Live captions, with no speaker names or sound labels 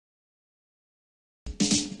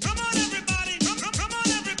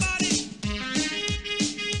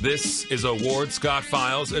This is a Ward Scott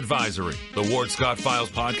Files advisory. The Ward Scott Files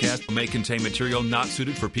podcast may contain material not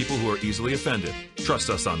suited for people who are easily offended. Trust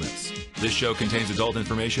us on this. This show contains adult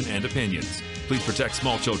information and opinions. Please protect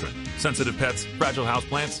small children, sensitive pets, fragile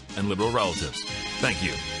houseplants, and liberal relatives. Thank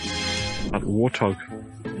you. A warthog.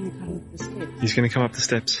 He's going to come up the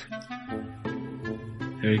steps.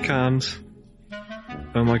 Here he comes.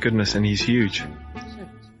 Oh my goodness, and he's huge.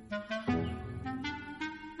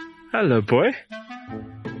 Hello, boy.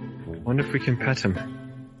 Wonder if we can pet him.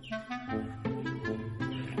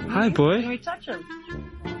 Hi, boy. Can we touch him?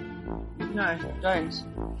 No, don't.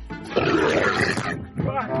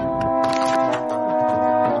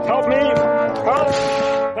 Help me! Help!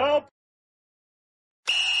 Help!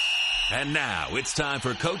 And now it's time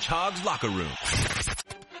for Coach Hogg's Locker Room.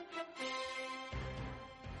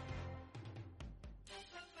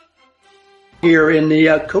 Here in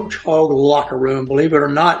the Coach Hogg Locker Room, believe it or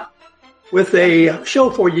not, with a show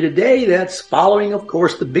for you today that's following, of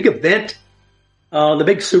course, the big event, the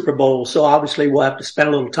big Super Bowl. So obviously we'll have to spend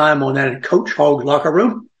a little time on that in Coach Hogg's Locker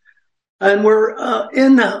Room. And we're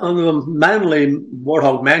in the Manly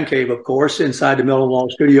Warthog Man Cave, of course, inside the Millen Law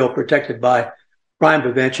Studio, protected by crime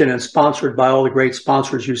prevention and sponsored by all the great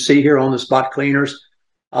sponsors you see here on the Spot Cleaners,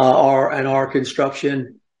 our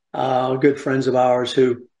construction, good friends of ours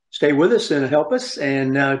who stay with us and help us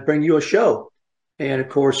and bring you a show. And, of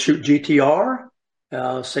course, Shoot GTR,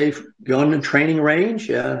 safe gun and training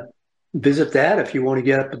range. Visit that if you want to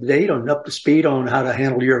get up to date and up to speed on how to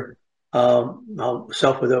handle your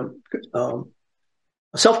self with a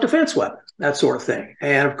self-defense weapon, that sort of thing.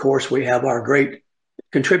 And, of course, we have our great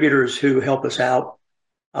contributors who help us out.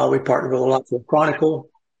 We partner with a lot for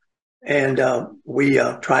Chronicle, and we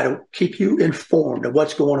try to keep you informed of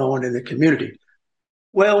what's going on in the community.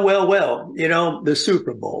 Well, you know, the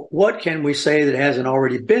Super Bowl. What can we say that hasn't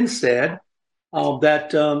already been said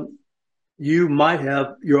that you might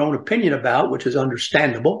have your own opinion about, which is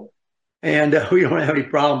understandable. And we don't have any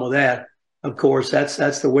problem with that. Of course,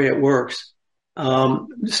 that's the way it works.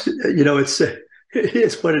 You know, it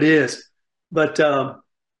is what it is. But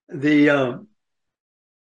the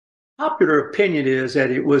popular opinion is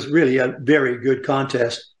that it was really a very good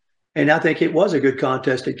contest. And I think it was a good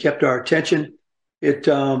contest. It kept our attention. It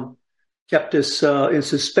kept us in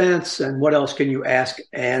suspense, and what else can you ask?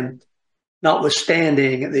 And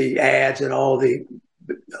notwithstanding the ads and all the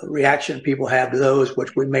reaction people have to those,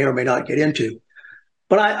 which we may or may not get into.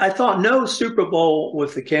 But I thought no Super Bowl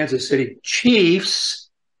with the Kansas City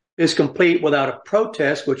Chiefs is complete without a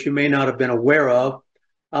protest, which you may not have been aware of.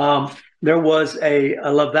 There was a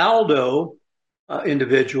Lavaldo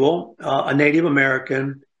individual, a Native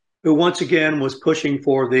American, who once again was pushing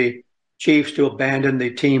for the Chiefs to abandon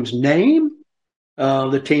the team's name,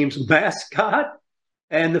 the team's mascot,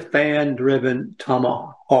 and the fan-driven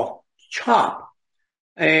tomahawk chop.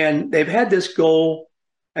 And they've had this goal,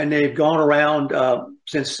 and they've gone around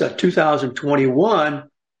since 2021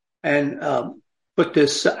 and put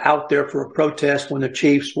this out there for a protest when the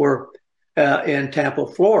Chiefs were in Tampa,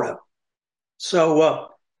 Florida.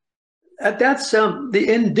 So that's the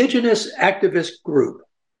indigenous activist group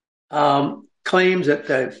claims that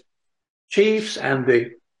the Chiefs and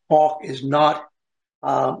the hawk is not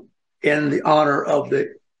in the honor of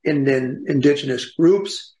the indigenous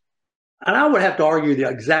groups. And I would have to argue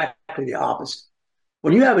exactly the opposite.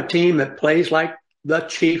 When you have a team that plays like the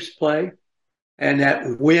Chiefs play and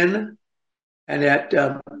that win and that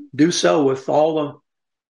do so with all the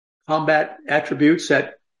combat attributes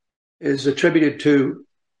that is attributed to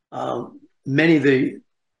many of the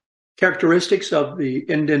characteristics of the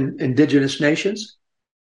indigenous nations,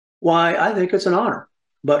 why, I think it's an honor.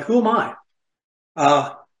 But who am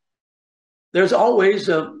I? There's always,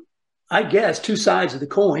 I guess, two sides of the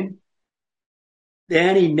coin. The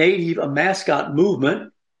anti-native mascot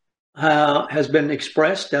movement has been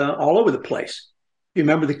expressed all over the place. You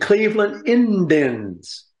remember the Cleveland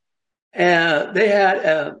Indians. They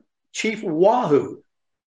had Chief Wahoo,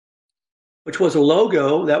 which was a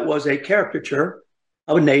logo that was a caricature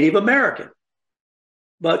of a Native American.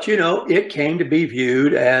 But, you know, it came to be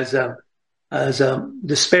viewed as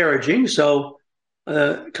disparaging. So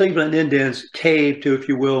Cleveland Indians caved to, if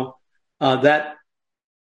you will, that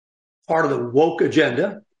part of the woke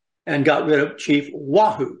agenda and got rid of Chief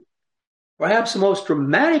Wahoo. Perhaps the most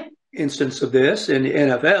dramatic instance of this in the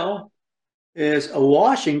NFL is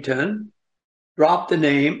Washington dropped the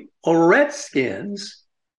name Redskins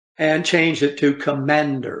and changed it to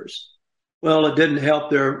Commanders. Well, it didn't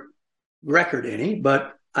help their record any,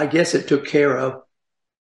 but I guess it took care of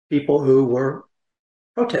people who were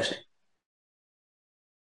protesting.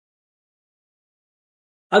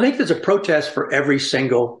 I think there's a protest for every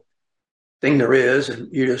single thing there is, and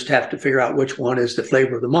you just have to figure out which one is the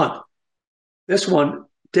flavor of the month. This one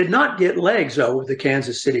did not get legs, though, with the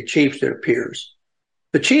Kansas City Chiefs, it appears.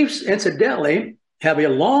 The Chiefs, incidentally, have a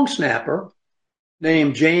long snapper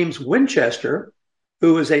named James Winchester,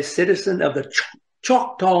 who is a citizen of the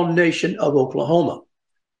Choctaw Nation of Oklahoma.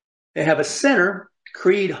 They have a center,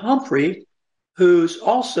 Creed Humphrey, who's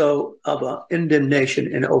also of an Indian nation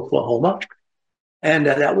in Oklahoma, and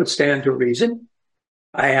that would stand to reason.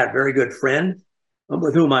 I had a very good friend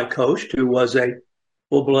with whom I coached who was a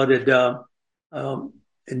full-blooded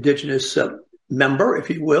indigenous member, if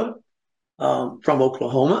you will, from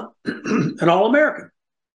Oklahoma, an All-American.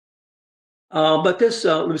 But this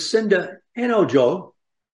Lucinda Enojo,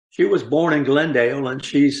 she was born in Glendale, and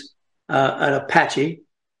she's an Apache,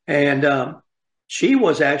 and she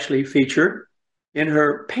was actually featured in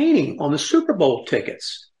her painting on the Super Bowl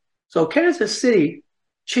tickets. So Kansas City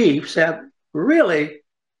Chiefs have really,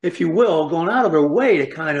 if you will, gone out of their way to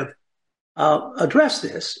kind of address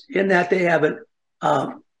this, in that they have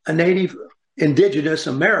a native indigenous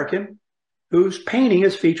American whose painting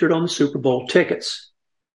is featured on the Super Bowl tickets.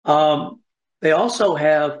 They also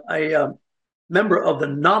have a member of the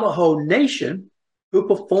Navajo Nation who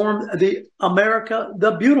performed the America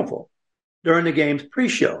the Beautiful during the game's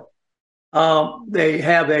pre-show. They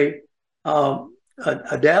have a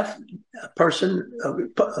deaf person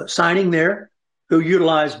signing there who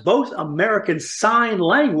utilized both American Sign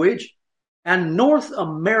Language and North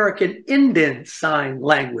American Indian Sign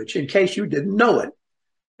Language, in case you didn't know it.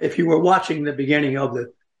 If you were watching the beginning of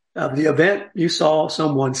the event, you saw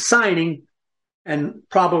someone signing, and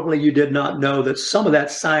probably you did not know that some of that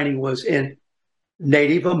signing was in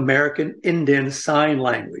Native American Indian Sign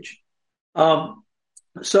Language.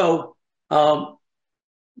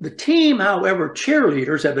 The team, however,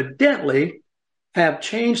 cheerleaders evidently have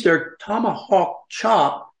changed their tomahawk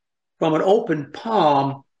chop from an open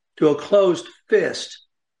palm to a closed fist.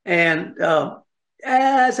 And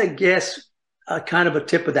as I guess, kind of a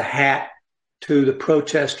tip of the hat to the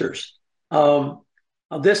protesters.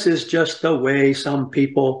 This is just the way some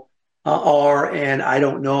people are, and I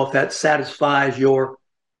don't know if that satisfies your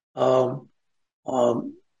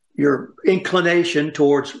inclination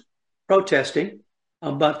towards protesting.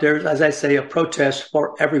 But there's, as I say, a protest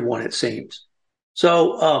for everyone, it seems.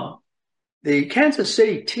 So the Kansas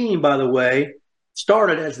City team, by the way,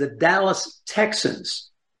 started as the Dallas Texans.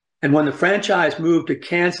 And when the franchise moved to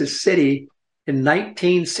Kansas City in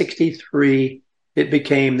 1963, it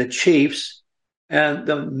became the Chiefs. And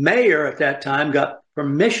the mayor at that time got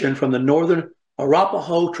permission from the Northern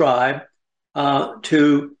Arapaho tribe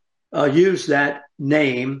to use that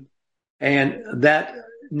name. And that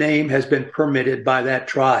name has been permitted by that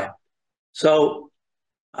tribe. So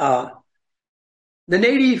the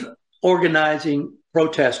native organizing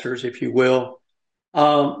protesters, if you will,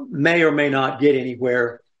 may or may not get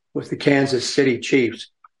anywhere with the Kansas City Chiefs.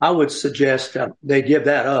 I would suggest they give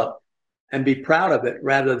that up and be proud of it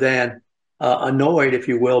rather than annoyed, if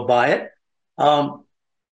you will, by it. The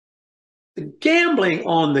gambling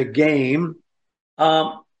on the game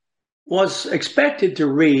was expected to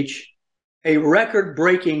reach a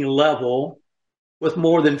record-breaking level with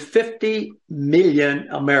more than 50 million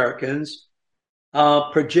Americans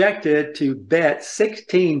projected to bet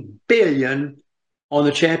 $16 billion on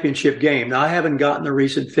the championship game. Now, I haven't gotten the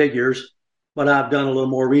recent figures, but I've done a little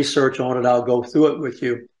more research on it. I'll go through it with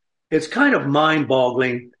you. It's kind of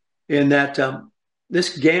mind-boggling in that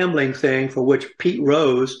this gambling thing, for which Pete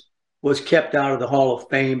Rose was kept out of the Hall of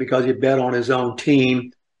Fame because he bet on his own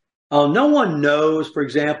team. No one knows, for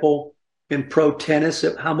example, in pro tennis,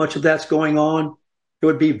 how much of that's going on. It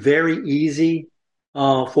would be very easy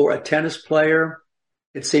for a tennis player,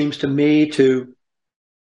 it seems to me, to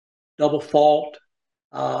double fault,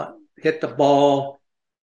 hit the ball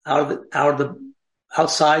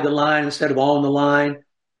outside the line instead of on the line,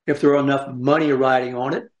 if there were enough money riding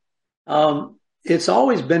on it. It's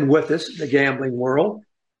always been with us, the gambling world.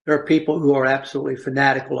 There are people who are absolutely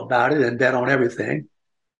fanatical about it and bet on everything.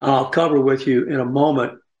 I'll cover with you in a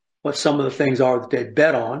moment what some of the things are that they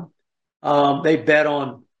bet on. They bet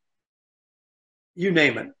on, you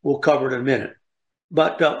name it. We'll cover it in a minute.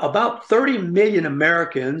 But about 30 million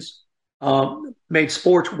Americans made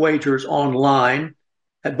sports wagers online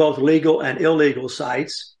at both legal and illegal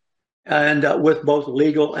sites, and with both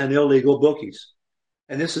legal and illegal bookies.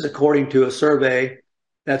 And this is according to a survey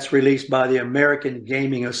that's released by the American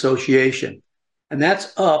Gaming Association. And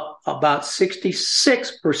that's up about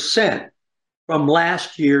 66% from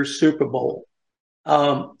last year's Super Bowl.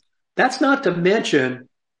 That's not to mention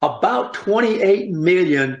about 28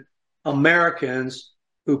 million Americans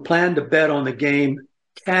who plan to bet on the game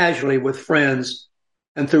casually with friends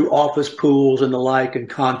and through office pools and the like and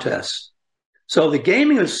contests. So the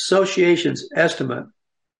Gaming Association's estimate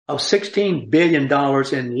of $16 billion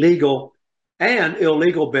in legal and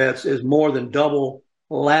illegal bets is more than double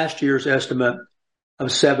last year's estimate of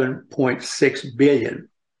 $7.6 billion.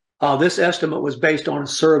 This estimate was based on a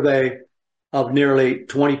survey of nearly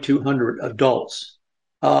 2,200 adults.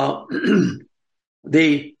 The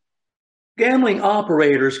gambling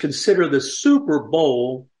operators consider the Super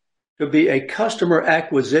Bowl to be a customer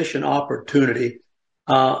acquisition opportunity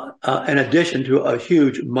in addition to a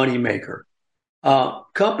huge moneymaker.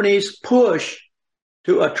 Companies push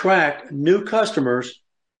to attract new customers,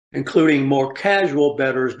 including more casual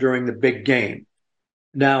bettors during the big game.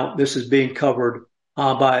 Now, this is being covered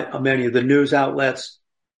by many of the news outlets.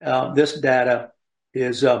 This data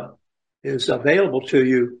is available to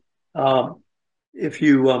you if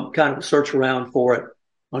you kind of search around for it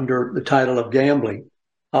under the title of gambling.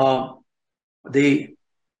 The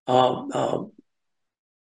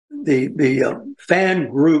fan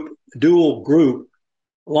group, Dual Group,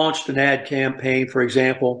 launched an ad campaign, for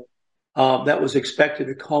example, that was expected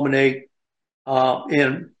to culminate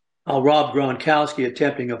in Rob Gronkowski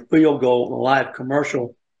attempting a field goal in a live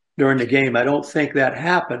commercial during the game. I don't think that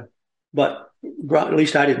happened, but at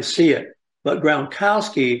least I didn't see it. But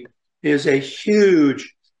Gronkowski is a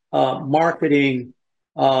huge marketing,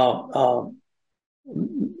 I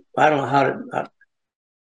don't know how to,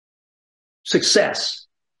 success.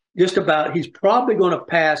 Just about, he's probably going to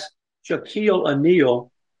pass Shaquille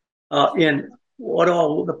O'Neal in what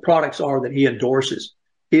all the products are that he endorses.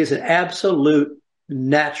 He is an absolute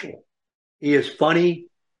natural. He is funny.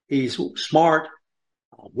 He's smart,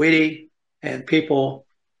 witty, and people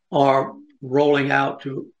are rolling out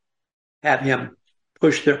to have him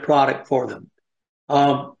push their product for them.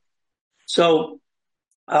 And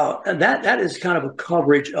that is kind of a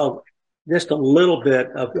coverage of just a little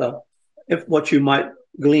bit of if what you might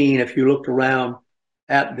glean if you looked around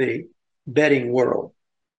at the betting world.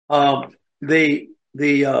 The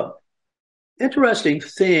interesting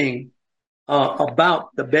thing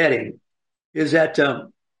about the betting is that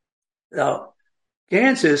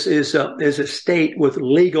Kansas is a state with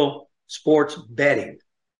legal sports betting.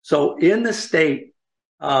 So in the state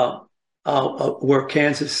where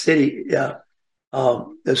Kansas City, the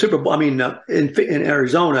Super Bowl, in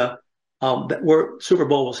Arizona, where Super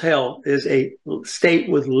Bowl was held, is a state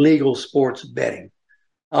with legal sports betting.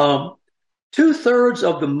 2/3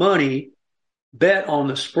 of the money bet on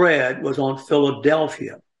the spread was on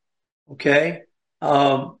Philadelphia. Okay.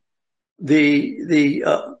 The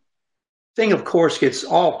thing, of course, gets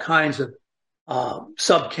all kinds of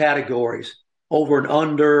subcategories: over and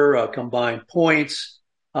under, combined points.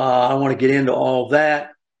 I want to get into all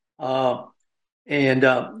that. And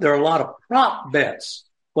there are a lot of prop bets,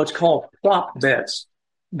 what's called prop bets,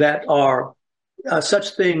 that are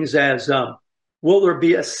such things as will there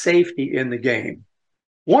be a safety in the game?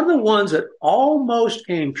 One of the ones that almost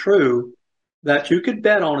came true that you could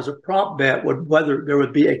bet on as a prop bet would whether there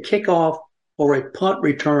would be a kickoff or a punt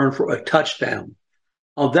return for a touchdown.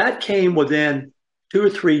 That came within 2 or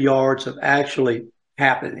 3 yards of actually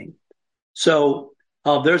happening. So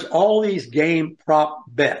there's all these game prop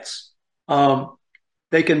bets.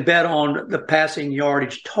 They can bet on the passing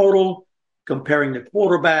yardage total, comparing the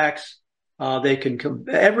quarterbacks. They can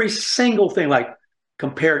every single thing, like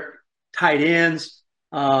compare tight ends.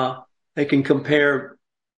 They can compare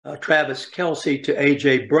Travis Kelce to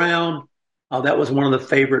A.J. Brown. That was one of the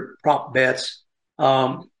favorite prop bets.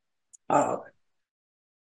 Patrick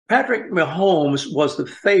Mahomes was the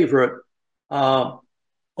favorite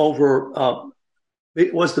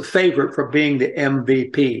it was the favorite for being the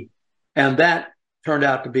MVP. And that turned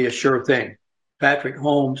out to be a sure thing. Patrick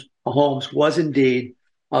Mahomes was indeed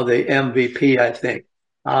the MVP, I think.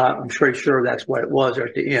 I'm pretty sure that's what it was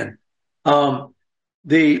at the end.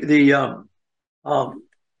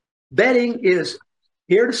 Betting is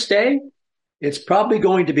here to stay. It's probably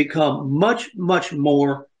going to become much, much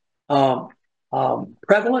more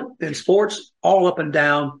prevalent in sports all up and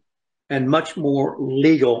down, and much more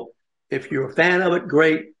legal. If you're a fan of it,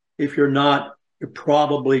 great. If you're not, you're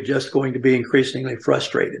probably just going to be increasingly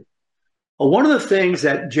frustrated. One of the things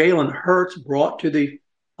that Jalen Hurts brought to the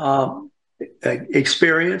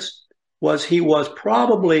experience was he was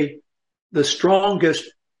probably the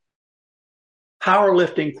strongest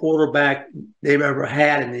powerlifting quarterback they've ever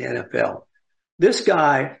had in the NFL. This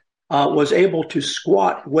guy was able to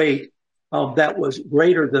squat weight that was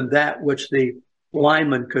greater than that which the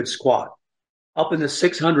lineman could squat, up in the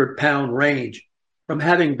 600-pound range. From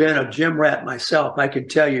having been a gym rat myself, I can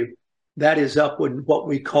tell you that is up in what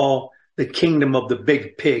we call the kingdom of the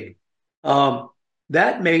big pig.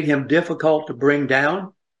 That made him difficult to bring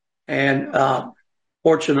down. And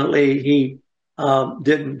fortunately, he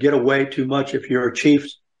didn't get away too much if you're a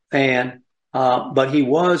Chiefs fan. But he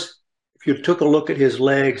was, if you took a look at his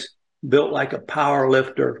legs, built like a power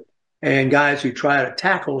lifter. And guys who try to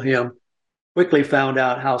tackle him quickly found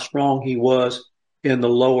out how strong he was in the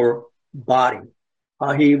lower body.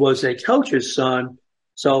 He was a coach's son,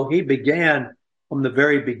 so he began from the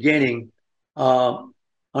very beginning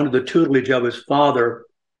under the tutelage of his father.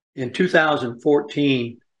 In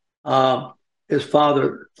 2014, his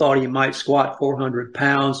father thought he might squat 400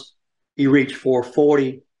 pounds. He reached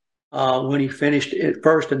 440. When he finished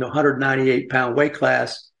first in the 198-pound weight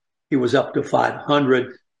class, he was up to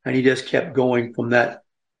 500, and he just kept going from that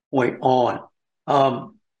point on.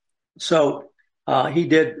 So he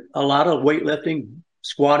did a lot of weightlifting,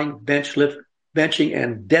 squatting, benching,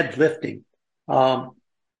 and deadlifting.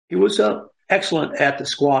 He was excellent at the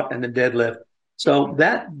squat and the deadlift. So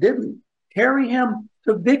that didn't carry him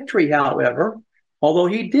to victory, however, although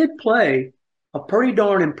he did play a pretty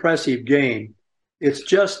darn impressive game. It's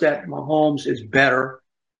just that Mahomes is better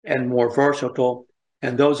and more versatile.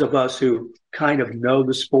 And those of us who kind of know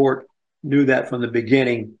the sport knew that from the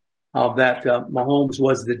beginning, that Mahomes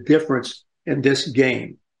was the difference in this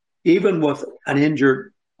game. Even with an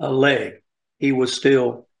injured leg, he was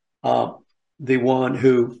still the one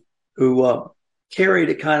who carried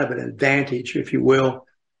a kind of an advantage, if you will.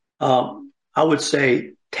 I would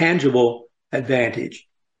say tangible advantage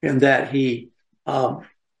in that he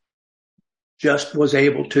just was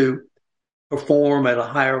able to perform at a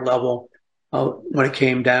higher level when it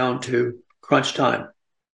came down to crunch time.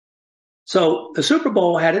 So the Super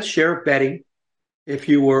Bowl had its share of betting. If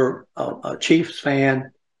you were a Chiefs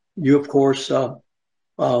fan, you, of course,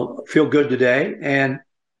 feel good today. And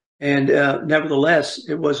nevertheless,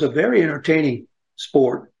 it was a very entertaining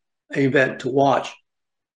sport event to watch.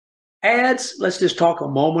 Ads, let's just talk a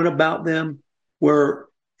moment about them, were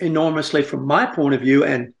enormously, from my point of view,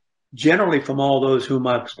 and generally from all those whom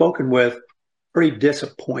I've spoken with, pretty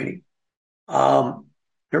disappointing. There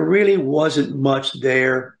really wasn't much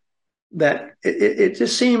there. That it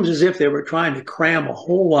just seems as if they were trying to cram a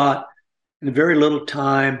whole lot in very little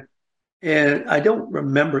time. And I don't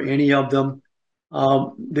remember any of them.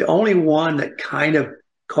 The only one that kind of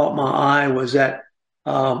caught my eye was that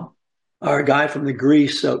our guy from the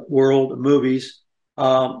Grease world of movies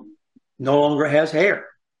no longer has hair,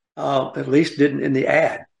 at least didn't in the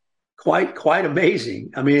ad. Quite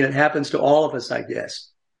amazing. I mean, it happens to all of us, I guess.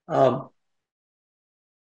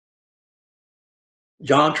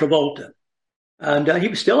 John Travolta. And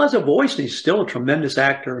he still has a voice, and he's still a tremendous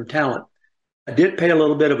actor and talent. I did pay a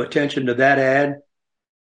little bit of attention to that ad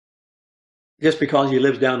just because he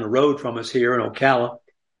lives down the road from us here in Ocala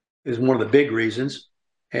is one of the big reasons.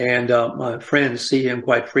 And my friends see him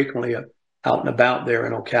quite frequently out and about there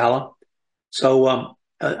in Ocala. So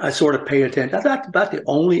I sort of paid attention. I thought about the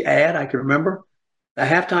only ad I can remember. The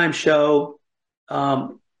halftime show,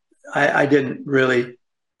 I didn't really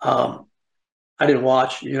I didn't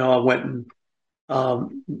watch. I went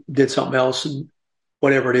and did something else, and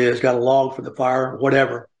whatever it is, got a log for the fire,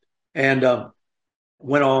 whatever, and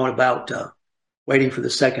went on about waiting for the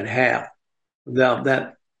second half.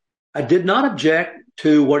 That I did not object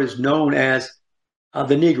to what is known as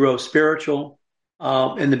the Negro spiritual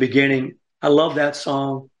in the beginning. I love that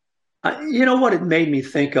song. You know what it made me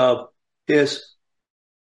think of is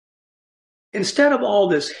instead of all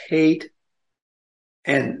this hate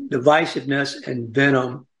and divisiveness and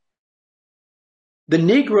venom, the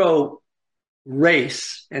Negro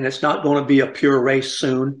race, and it's not going to be a pure race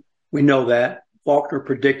soon. We know that. Faulkner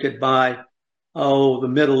predicted by, the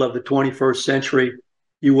middle of the 21st century,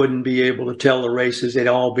 you wouldn't be able to tell the races. They'd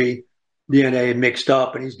all be DNA mixed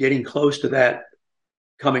up, and he's getting close to that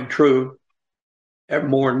coming true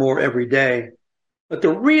more and more every day. But the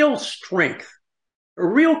real strength, a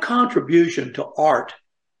real contribution to art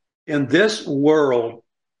in this world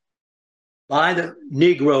by the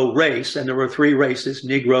Negro race, and there were three races,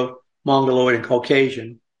 Negro, Mongoloid, and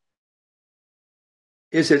Caucasian,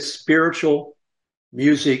 is its spiritual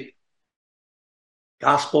music,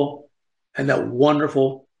 gospel, and that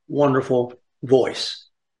wonderful, wonderful voice.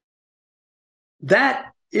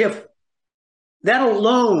 That, if that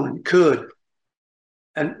alone could,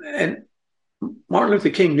 and Martin Luther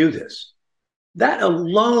King knew this, that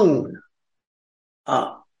alone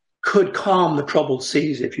could calm the troubled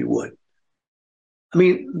seas, if you would. I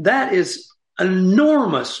mean, that is an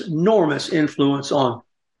enormous, enormous influence on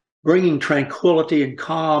bringing tranquility and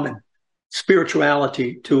calm and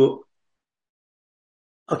spirituality to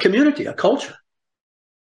a community, a culture.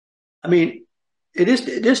 I mean, it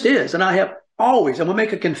just is. And I have always, I'm going to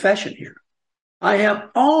make a confession here. I have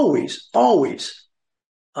always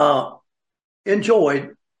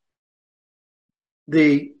enjoyed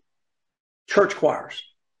the church choirs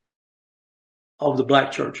of the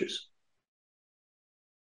black churches.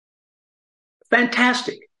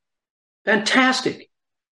 Fantastic. And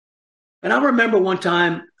I remember one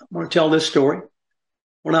time, I want to tell this story,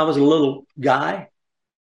 when I was a little guy.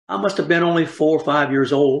 I must have been only 4 or 5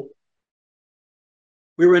 years old.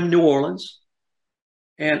 We were in New Orleans,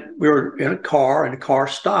 and we were in a car, and the car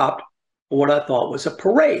stopped for what I thought was a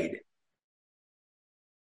parade.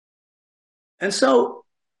 And so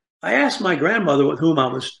I asked my grandmother, with whom I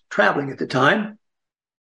was traveling at the time,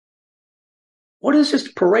 what is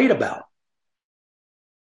this parade about?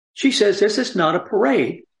 She says, this is not a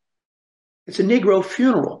parade. It's a Negro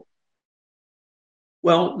funeral.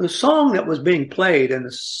 Well, the song that was being played and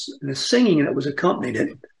the singing that was accompanied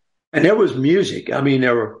it, and there was music. I mean,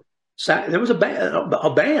 there was a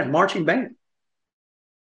band, marching band,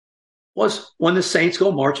 was When the Saints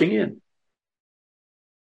Go Marching In.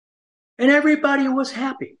 And everybody was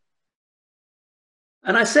happy.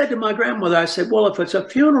 And I said to my grandmother, I said, well, if it's a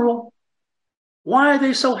funeral, why are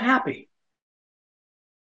they so happy?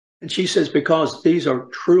 And she says, because these are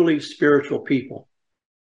truly spiritual people.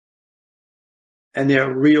 And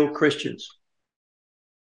they're real Christians.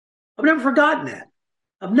 I've never forgotten that.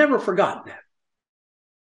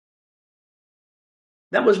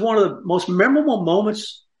 That was one of the most memorable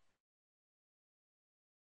moments.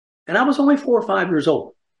 And I was only 4 or 5 years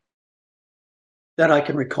old that I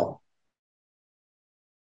can recall.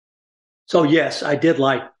 So yes, I did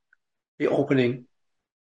like the opening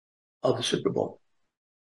of the Super Bowl.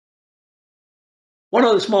 One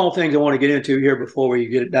of the small things I want to get into here before we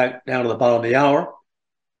get it back down to the bottom of the hour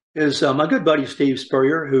is my good buddy Steve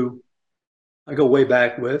Spurrier, who I go way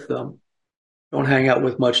back with. Don't hang out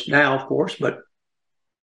with much now, of course, but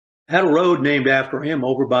had a road named after him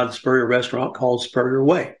over by the Spurrier restaurant called Spurrier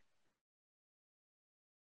Way.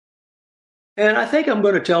 And I think I'm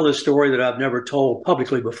going to tell this story that I've never told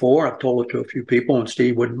publicly before. I've told it to a few people, and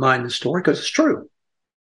Steve wouldn't mind the story because it's true.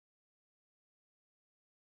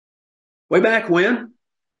 Way back when,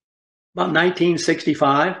 about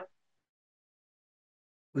 1965,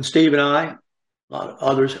 when Steve and I, a lot of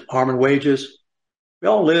others, Harmon Wages, we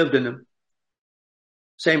all lived in the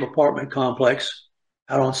same apartment complex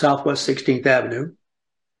out on Southwest 16th Avenue.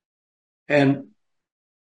 And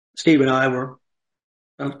Steve and I were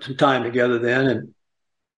some time together then. And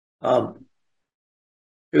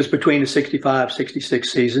it was between the 65, 66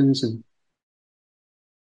 seasons. And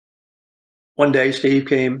one day Steve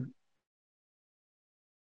came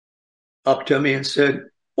up to me and said,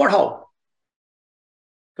 Warthog,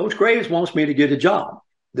 Coach Graves wants me to get a job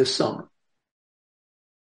this summer.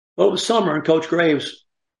 Well, it was summer, and Coach Graves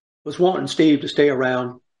was wanting Steve to stay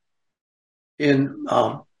around in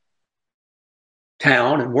town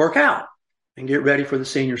and work out and get ready for the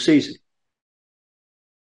senior season.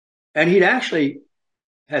 And he'd actually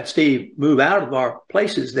had Steve move out of our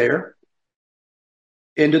places there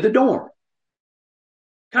into the dorm,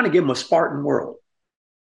 kind of give him a Spartan world.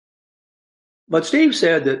 But Steve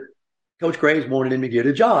said that Coach Graves wanted him to get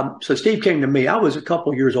a job. So Steve came to me. I was a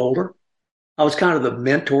couple years older. I was kind of the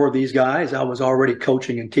mentor of these guys. I was already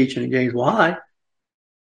coaching and teaching in Gainesville High.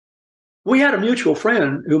 We had a mutual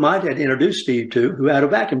friend whom I had introduced Steve to, who had a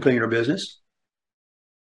vacuum cleaner business.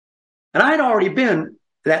 And I had already been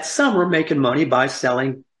that summer making money by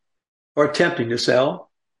selling or attempting to sell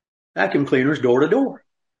vacuum cleaners door to door.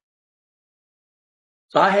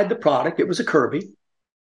 So I had the product. It was a Kirby.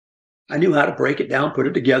 I knew how to break it down, put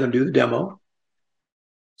it together, and do the demo.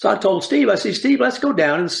 So I told Steve, I said, Steve, let's go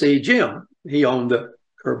down and see Jim. He owned the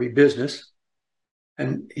Kirby business.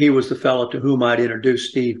 And he was the fellow to whom I'd introduced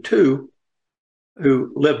Steve to,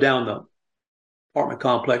 who lived down the apartment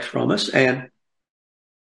complex from us. And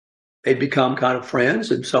they'd become kind of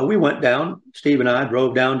friends. And so we went down. Steve and I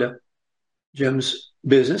drove down to Jim's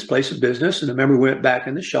place of business. And I remember we went back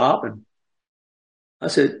in the shop. And I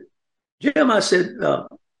said, Jim, I said,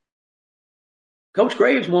 Coach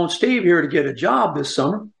Graves wants Steve here to get a job this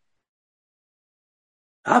summer.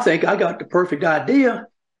 I think I got the perfect idea.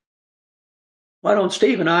 Why don't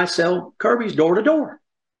Steve and I sell Kirby's door to door?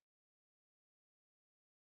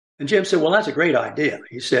 And Jim said, well, that's a great idea.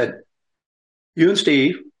 He said, you and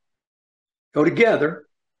Steve go together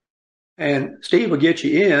and Steve will get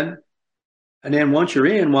you in. And then once you're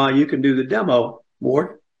in, you can do the demo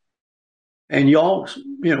board and y'all,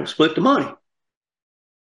 split the money.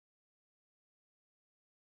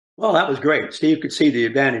 Well, that was great. Steve could see the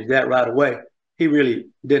advantage of that right away. he really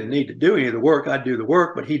didn't need to do any of the work. I'd do the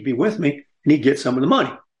work, but he'd be with me and he'd get some of the money.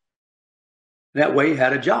 That way he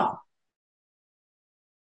had a job.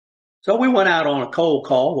 So we went out on a cold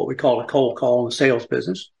call, what we call a cold call in the sales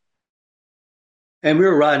business. And we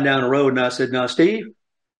were riding down the road and I said, now, Steve,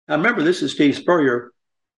 I remember this is Steve Spurrier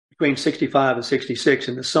between 65 and 66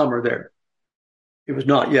 in the summer there. He was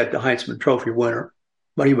not yet the Heisman Trophy winner,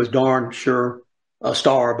 but he was darn sure a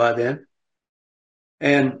star by then.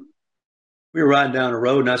 And we were riding down the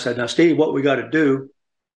road and I said, now, Steve, what we got to do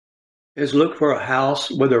is look for a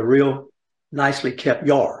house with a real nicely kept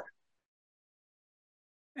yard.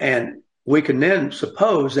 And we can then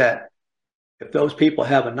suppose that if those people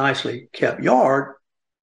have a nicely kept yard,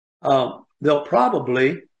 they'll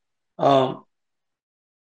probably want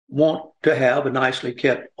to have a nicely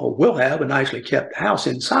kept, or will have a nicely kept house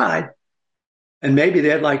inside. And maybe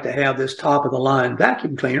they'd like to have this top of the line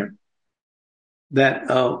vacuum cleaner that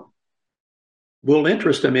will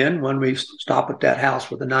interest them in when we stop at that house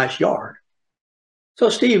with a nice yard. So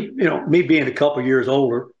Steve, me being a couple years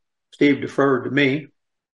older, Steve deferred to me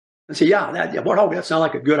and said, that sounds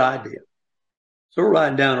like a good idea. So we're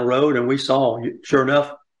riding down the road and we saw, sure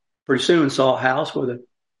enough, pretty soon saw a house with a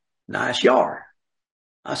nice yard.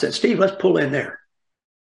 I said, Steve, let's pull in there.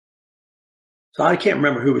 So I can't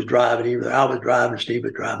remember who was driving either. I was driving, Steve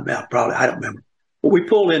was driving. I don't remember. But we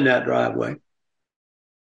pulled in that driveway.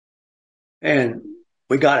 And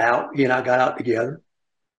we got out. He and I got out together.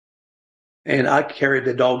 And I carried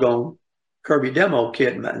the doggone Kirby demo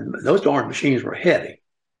kit. And those darn machines were heavy.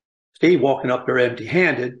 Steve walking up there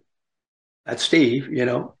empty-handed. That's Steve,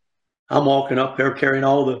 I'm walking up there carrying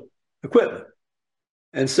all the equipment.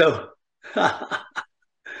 And so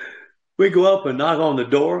we go up and knock on the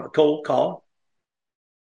door, a cold call.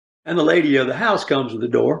 And the lady of the house comes to the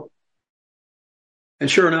door. And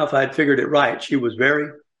sure enough, I'd figured it right. She was very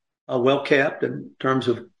well kept in terms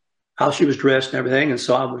of how she was dressed and everything. And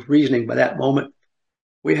so I was reasoning by that moment,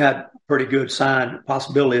 we had a pretty good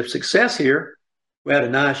possibility of success here. We had a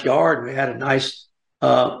nice yard. We had a nice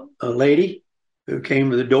a lady who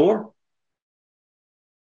came to the door.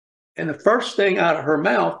 And the first thing out of her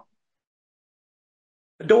mouth,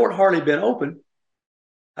 the door had hardly been open.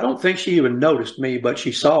 I don't think she even noticed me, but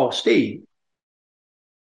she saw Steve.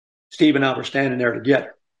 Steve and I were standing there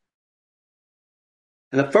together.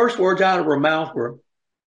 And the first words out of her mouth were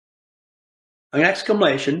an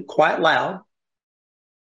exclamation, quite loud.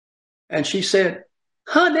 And she said,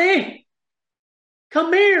 honey,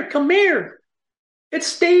 come here. It's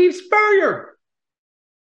Steve Spurrier.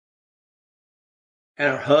 And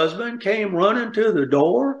her husband came running to the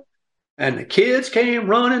door, and the kids came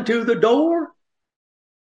running to the door.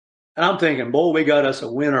 And I'm thinking, boy, we got us a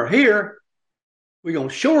winner here. We're going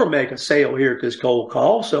to sure make a sale here at this cold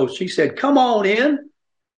call. So she said, come on in,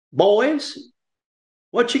 boys.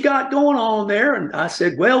 What you got going on there? And I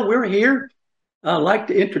said, well, we're here. I'd like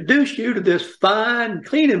to introduce you to this fine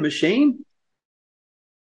cleaning machine.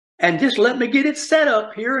 And just let me get it set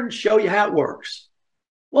up here and show you how it works.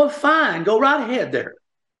 Well, fine. Go right ahead there.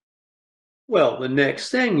 Well, the next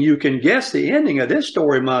thing, you can guess the ending of this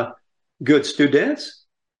story, my good students.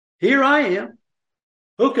 Here I am,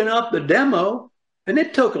 hooking up the demo, and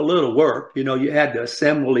it took a little work. You had to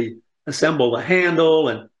assemble the handle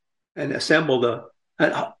and assemble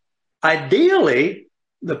and ideally,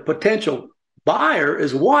 the potential buyer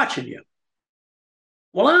is watching you.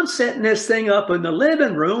 Well, I'm setting this thing up in the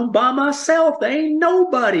living room by myself. There ain't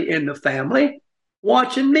nobody in the family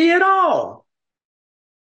watching me at all.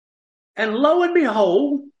 And lo and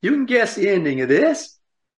behold, you can guess the ending of this.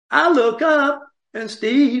 I look up and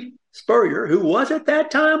Steve Spurrier, who was at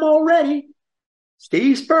that time already,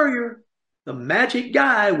 Steve Spurrier, the magic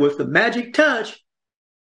guy with the magic touch,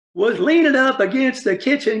 was leaning up against the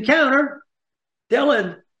kitchen counter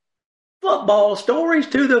telling football stories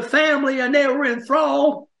to the family, and they were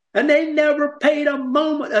enthralled, and they never paid a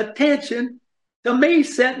moment attention to me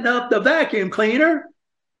setting up the vacuum cleaner.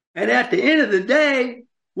 And at the end of the day,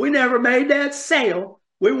 we never made that sale.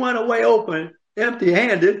 We went away open,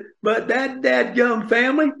 empty-handed, but that dadgum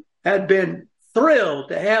family had been thrilled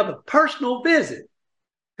to have a personal visit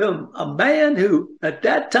to a man who at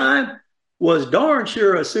that time was darn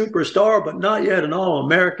sure a superstar, but not yet an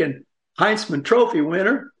All-American Heisman Trophy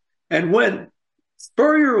winner. And when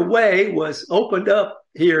Spurrier Way was opened up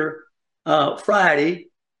here Friday,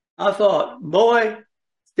 I thought, boy,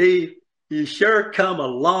 Steve, you sure come a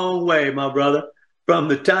long way, my brother, from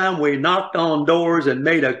the time we knocked on doors and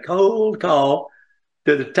made a cold call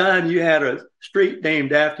to the time you had a street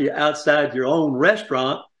named after you outside your own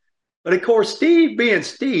restaurant. But of course, Steve being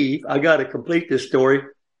Steve, I got to complete this story.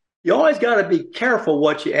 you always got to be careful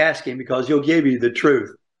what you ask him because he'll give you the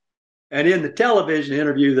truth. And in the television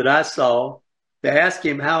interview that I saw, they asked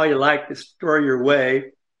him how he liked the Spurrier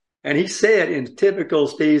way. And he said in typical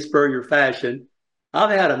Steve Spurrier fashion,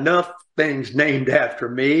 I've had enough things named after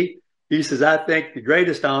me. He says, I think the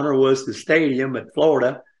greatest honor was the stadium at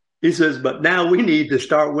Florida. He says, but now we need to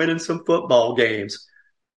start winning some football games.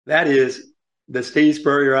 That is the Steve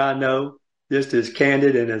Spurrier I know, just as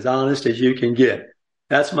candid and as honest as you can get.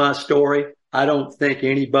 That's my story. I don't think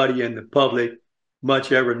anybody in the public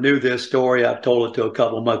much ever knew this story. I've told it to a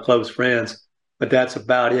couple of my close friends, but that's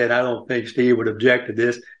about it. I don't think Steve would object to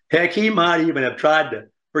this. Heck, he might even have tried to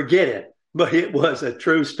forget it, but it was a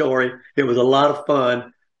true story. It was a lot of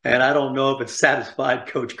fun, and I don't know if it satisfied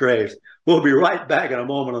Coach Graves. We'll be right back in a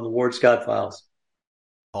moment on the Ward Scott Files.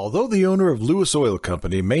 Although the owner of Lewis Oil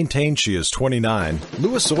Company maintains she is 29,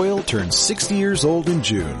 Lewis Oil turns 60 years old in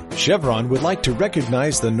June. Chevron would like to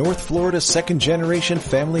recognize the North Florida second-generation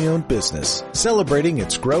family-owned business, celebrating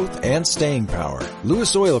its growth and staying power.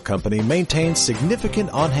 Lewis Oil Company maintains significant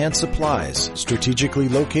on-hand supplies, strategically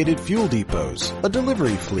located fuel depots, a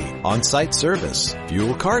delivery fleet, on-site service,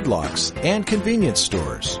 fuel card locks, and convenience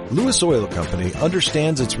stores. Lewis Oil Company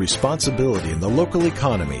understands its responsibility in the local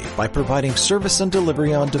economy by providing service and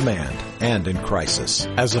delivery on demand and in crisis.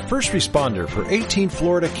 As a first responder for 18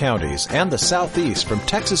 Florida counties and the Southeast from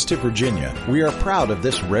Texas to Virginia, we are proud of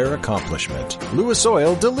this rare accomplishment. Lewis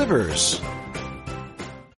Oil delivers.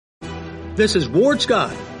 This is Ward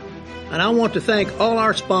Scott, and I want to thank all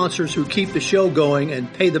our sponsors who keep the show going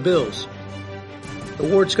and pay the bills. The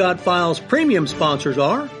Ward Scott Files premium sponsors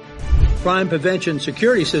are Crime Prevention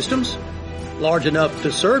Security Systems, large enough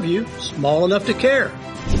to serve you, small enough to care.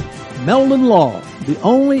 Meldon Law, the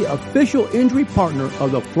only official injury partner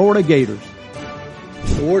of the Florida Gators.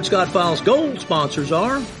 The Ward Scott Files Gold sponsors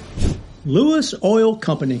are Lewis Oil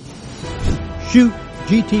Company, Shoot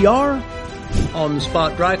GTR, On the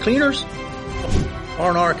Spot Dry Cleaners,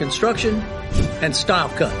 R&R Construction, and Style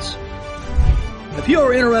Cuts. If you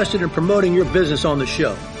are interested in promoting your business on the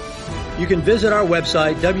show, you can visit our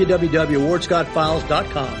website,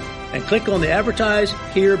 www.wardscottfiles.com, and click on the Advertise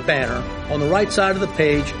Here banner on the right side of the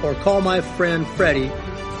page, or call my friend Freddie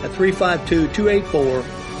at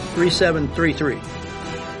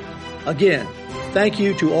 352-284-3733. Again, thank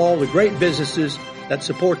you to all the great businesses that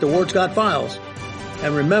support the Ward Scott Files.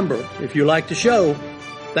 And remember, if you like the show,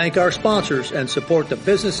 thank our sponsors and support the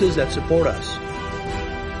businesses that support us.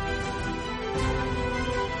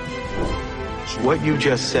 What you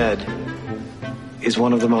just said is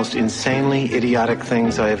one of the most insanely idiotic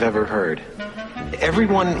things I have ever heard.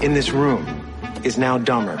 Everyone in this room is now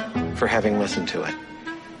dumber for having listened to it.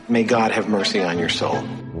 May God have mercy on your soul.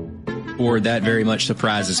 Ward, that very much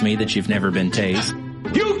surprises me that you've never been tased.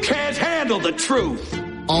 You can't handle the truth.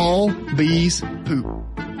 All bees poop.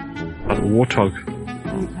 A warthog.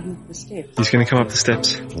 He's going to come up the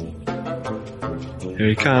steps. Here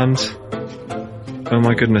he comes. Oh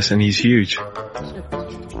my goodness, and he's huge.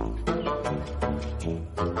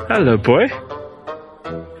 Hello, boy.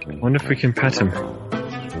 Wonder if we can pet him.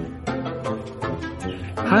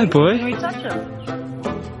 Hi, boy. Can we touch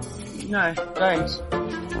him? No, don't.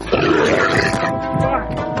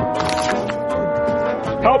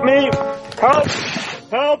 Help me! Help!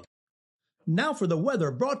 Help! Now for the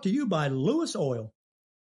weather, brought to you by Lewis Oil.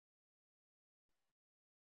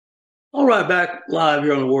 All right, back live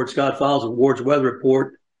here on the Ward Scott Files and Ward's Weather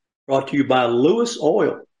Report, brought to you by Lewis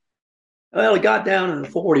Oil. Well, it got down in the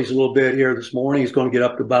 40s a little bit here this morning. It's going to get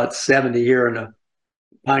up to about 70 here in the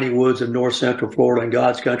piney woods of north central Florida and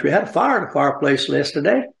God's country. I had a fire at a fireplace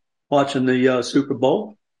yesterday watching the Super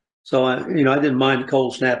Bowl. So, I didn't mind the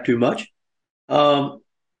cold snap too much. The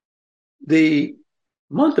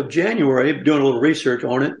month of January, doing a little research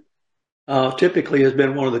on it, typically has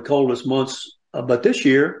been one of the coldest months. But this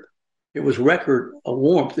year, it was record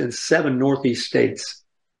warmth in 7 Northeast states,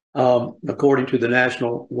 according to the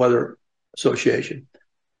National Weather Association.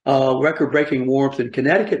 Record-breaking warmth in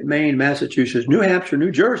Connecticut, Maine, Massachusetts, New Hampshire,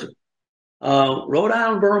 New Jersey, Rhode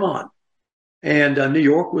Island, Vermont, and New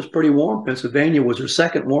York was pretty warm. Pennsylvania was their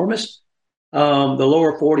second warmest. The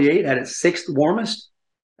lower 48 had its 6th warmest,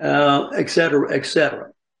 et cetera, et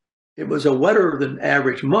cetera. It was a wetter than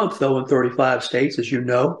average month, though, in 35 states, as you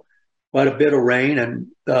know. Quite a bit of rain, and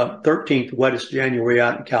 13th wettest January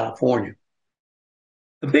out in California.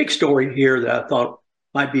 The big story here that I thought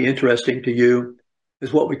might be interesting to you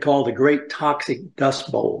is what we call the Great Toxic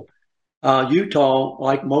Dust Bowl. Utah,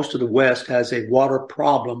 like most of the West, has a water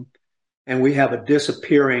problem, and we have a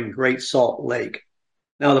disappearing Great Salt Lake.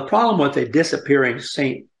 Now, the problem with a disappearing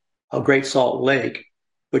Great Salt Lake,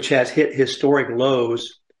 which has hit historic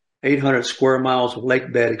lows 800 square miles of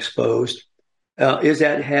lake bed exposed, is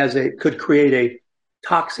that could create a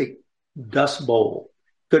toxic dust bowl,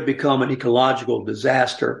 could become an ecological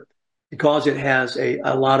disaster because it has a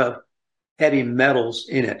lot of heavy metals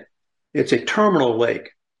in it. It's a terminal lake.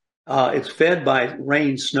 It's fed by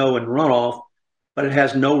rain, snow, and runoff, but it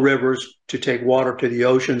has no rivers to take water to the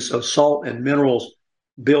ocean. So salt and minerals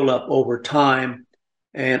build up over time,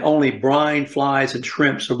 and only brine, flies, and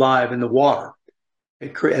shrimp survive in the water.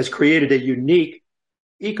 It has created a unique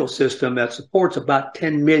ecosystem that supports about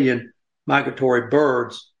 10 million migratory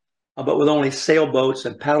birds, but with only sailboats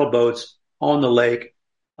and paddle boats on the lake,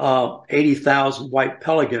 80,000 white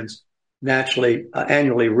pelicans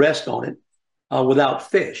annually rest on it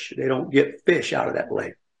without fish. They don't get fish out of that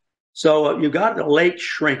lake. So you got the lake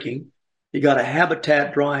shrinking, you got a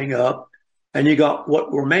habitat drying up, and you got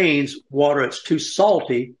what remains water that's too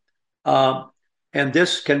salty, and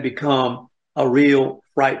this can become a real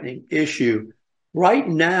frightening issue. Right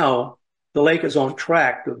now, the lake is on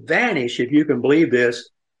track to vanish, if you can believe this,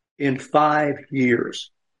 in 5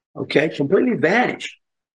 years. Okay, completely vanish.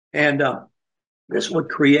 And this would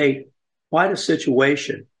create quite a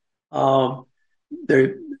situation. So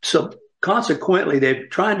consequently, they're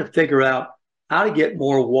trying to figure out how to get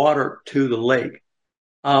more water to the lake.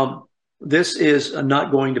 This is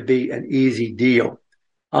not going to be an easy deal.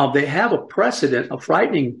 They have a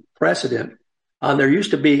frightening precedent. There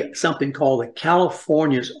used to be something called the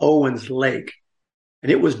California's Owens Lake,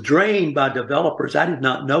 and it was drained by developers. I did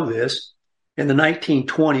not know this in the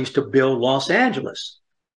 1920s to build Los Angeles.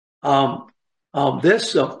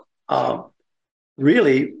 This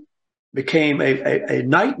really became a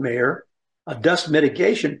nightmare. A dust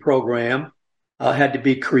mitigation program had to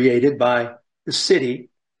be created by the city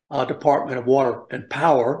Department of Water and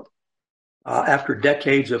Power after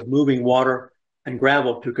decades of moving water and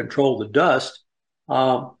gravel to control the dust.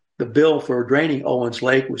 The bill for draining Owens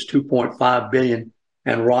Lake was $2.5 billion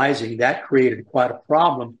and rising. That created quite a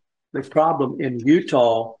problem. The problem in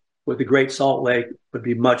Utah with the Great Salt Lake would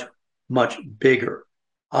be much, much bigger.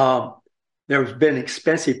 There's been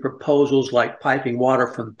expensive proposals like piping water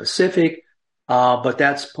from the Pacific, but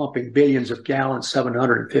that's pumping billions of gallons,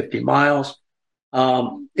 750 miles.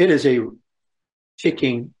 It is a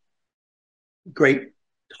ticking, great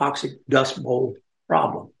toxic dust bowl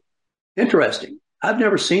problem. Interesting. I've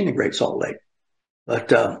never seen the Great Salt Lake, but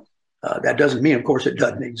that doesn't mean, of course, it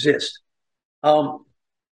doesn't exist.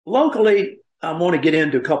 Locally, I want to get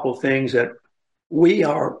into a couple of things that we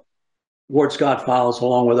are, Ward Scott Files,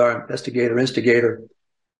 along with our instigator,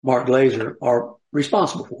 Mark Glazer, are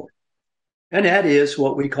responsible for. And that is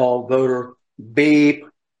what we call voter beep.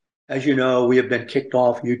 As you know, we have been kicked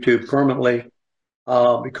off YouTube permanently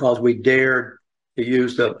because we dared to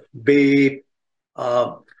use the beep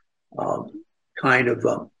kind of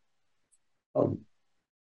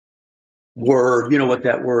word. You know what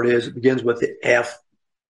that word is. It begins with the F.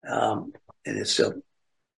 And it's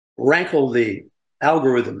rankle the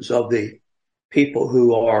algorithms of the people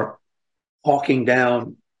who are hawking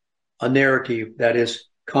down a narrative that is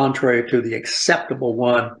contrary to the acceptable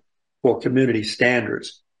one for community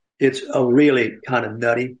standards. It's a really kind of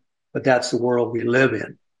nutty, but that's the world we live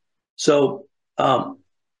in. So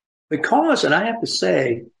because, and I have to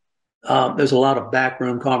say, there's a lot of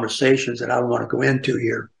backroom conversations that I don't want to go into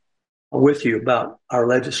here with you about our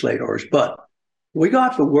legislators, but we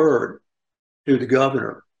got the word to the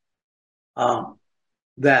governor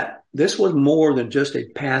that this was more than just a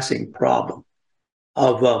passing problem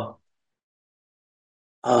of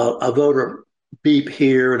a voter beep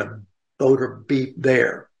here and a voter beep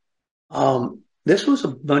there. This was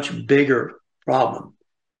a much bigger problem.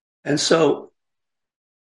 And so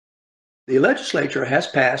the legislature has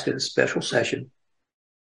passed in a special session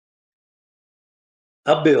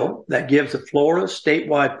a bill that gives the Florida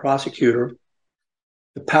statewide prosecutor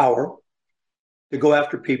the power to go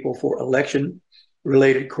after people for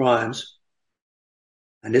election-related crimes.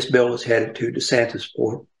 And this bill is headed to DeSantis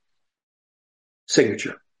for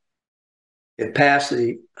signature. It passed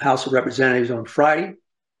the House of Representatives on Friday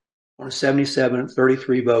on a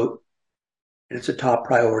 77-33 vote, and it's a top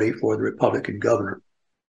priority for the Republican governor,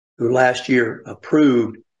 who last year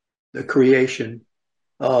approved the creation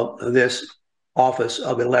of this Office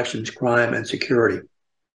of Elections, Crime, and Security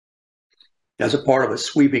as a part of a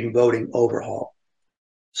sweeping voting overhaul.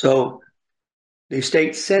 So the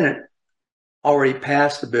state Senate already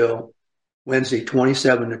passed the bill Wednesday,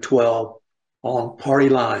 27-12 on party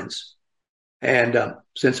lines. And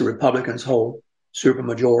since the Republicans hold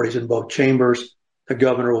supermajorities in both chambers, the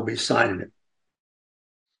governor will be signing it.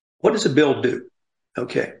 What does the bill do?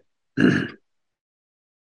 Okay.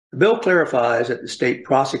 The bill clarifies that the state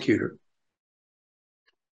prosecutor,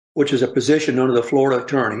 which is a position under the Florida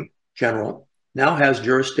Attorney General, now has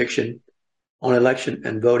jurisdiction on election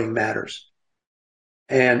and voting matters.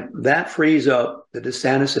 And that frees up the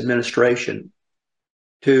DeSantis administration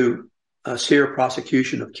to sear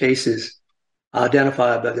prosecution of cases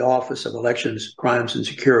identified by the Office of Elections, Crimes, and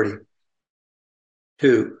Security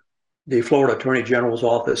to the Florida Attorney General's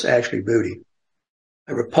office, Ashley Booty,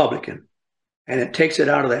 a Republican. And it takes it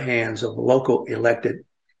out of the hands of local elected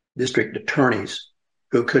district attorneys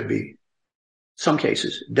who could be, some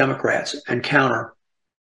cases, Democrats and counter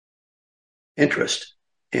interest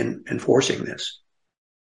in enforcing this.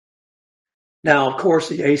 Now, of course,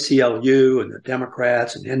 the ACLU and the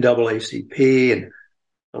Democrats and NAACP and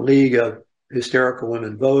the League of Hysterical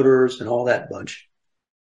Women Voters and all that bunch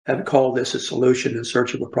have called this a solution in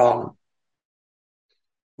search of a problem.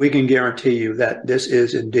 We can guarantee you that this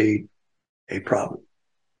is indeed a problem.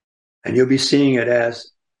 And you'll be seeing it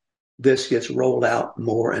as this gets rolled out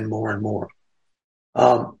more and more and more.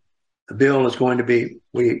 The bill is going to be,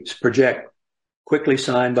 we project, quickly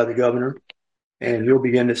signed by the governor, and you'll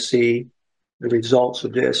begin to see the results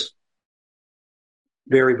of this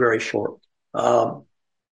very, very short. Cleans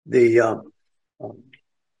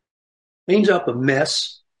up a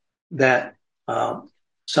mess that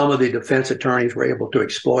some of the defense attorneys were able to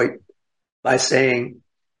exploit by saying,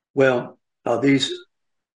 well, these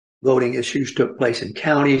voting issues took place in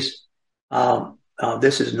counties.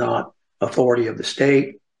 This is not authority of the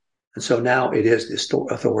state. And so now it is the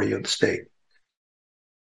authority of the state.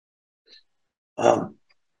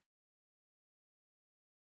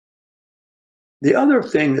 The other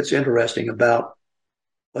thing that's interesting about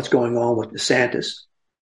what's going on with DeSantis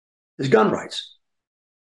is gun rights.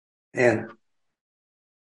 And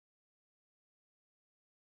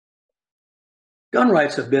gun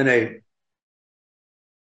rights have been a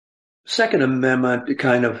Second Amendment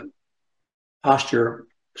kind of posture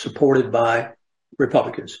supported by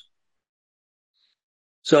Republicans.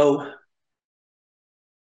 So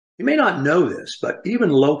you may not know this, but even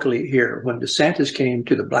locally here, when DeSantis came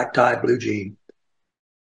to the Black Tie Blue Jean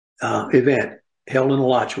event held in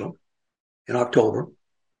Alachua in October,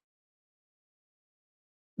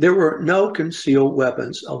 there were no concealed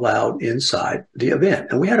weapons allowed inside the event.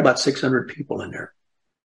 And we had about 600 people in there.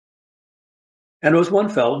 And there was one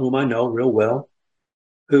fellow whom I know real well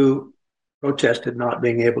who protested not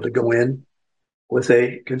being able to go in with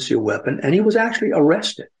a concealed weapon, and he was actually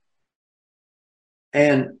arrested.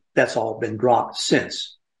 And that's all been dropped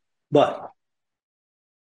since. But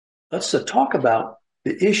let's talk about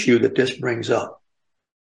the issue that this brings up.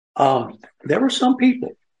 There were some people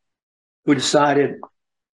who decided,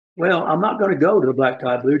 well, I'm not going to go to the Black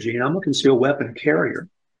Tie Blue Jean. I'm a concealed weapon carrier.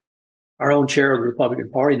 Our own chair of the Republican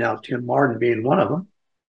Party now, Tim Martin being one of them,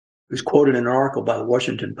 who's quoted in an article by the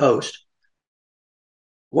Washington Post.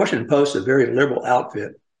 The Washington Post is a very liberal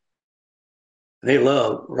outfit. They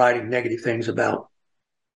love writing negative things about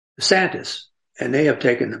DeSantis. And they have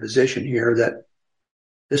taken the position here that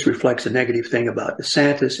this reflects a negative thing about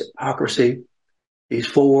DeSantis, hypocrisy. He's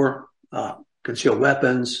for concealed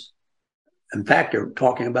weapons. In fact, they're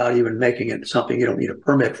talking about even making it something you don't need a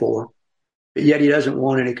permit for. But yet he doesn't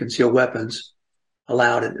want any concealed weapons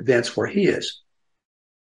allowed at events where he is.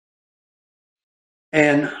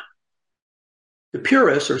 And the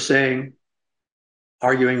purists are saying,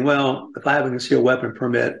 arguing, well, if I have a concealed weapon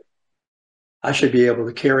permit, I should be able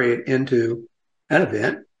to carry it into an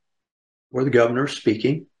event where the governor is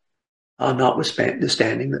speaking,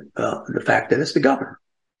 notwithstanding the fact that it's the governor.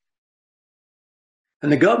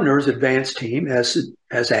 And the governor's advance team has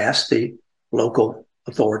asked the local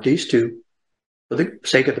authorities to, for the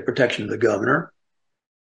sake of the protection of the governor,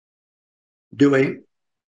 do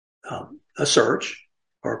a search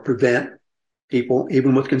or prevent people,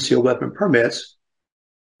 even with concealed weapon permits,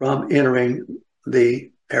 from entering the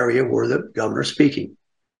area where the governor is speaking.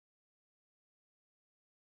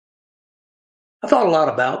 I thought a lot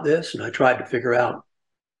about this, and I tried to figure out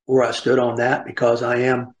where I stood on that, because I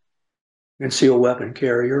am a concealed weapon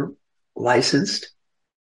carrier, licensed.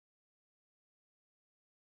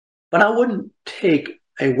 But I wouldn't take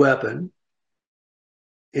a weapon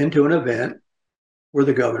into an event where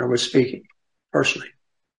the governor was speaking, personally.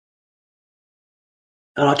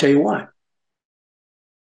 And I'll tell you why.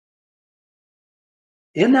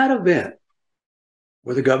 In that event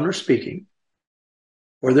where the governor's speaking,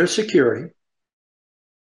 where there's security,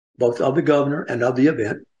 both of the governor and of the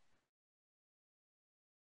event,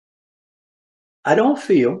 I don't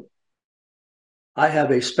feel I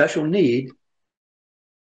have a special need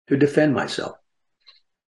to defend myself.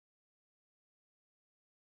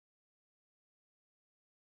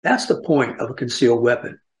 That's the point of a concealed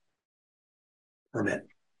weapon permit.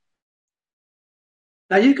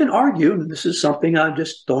 Now, you can argue, and this is something I'm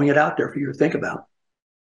just throwing it out there for you to think about.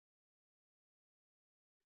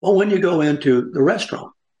 Well, when you go into the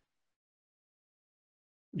restaurant,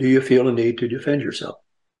 do you feel a need to defend yourself?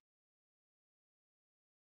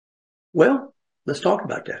 Well, let's talk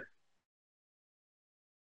about that.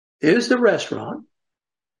 Is the restaurant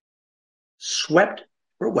swept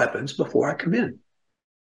for weapons before I come in?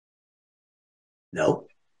 No.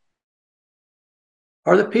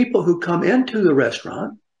 Are the people who come into the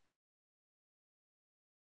restaurant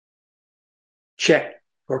checked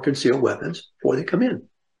for concealed weapons before they come in?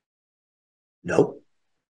 No.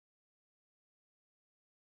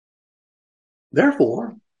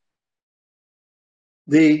 Therefore,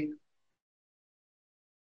 the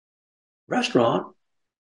restaurant,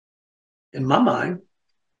 in my mind,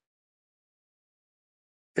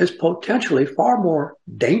 is potentially far more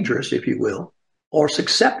dangerous, if you will, or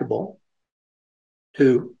susceptible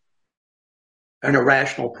to an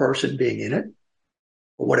irrational person being in it,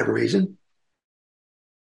 for whatever reason,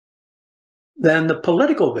 than the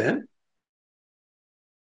political event,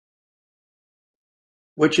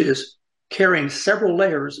 which is carrying several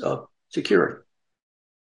layers of security.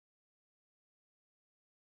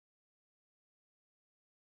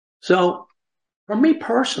 So, for me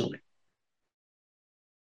personally,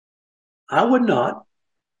 I would not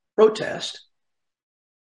protest,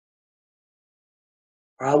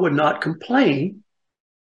 or I would not complain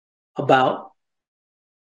about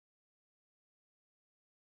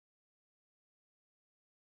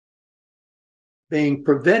being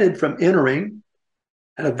prevented from entering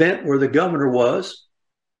an event where the governor was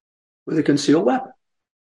with a concealed weapon,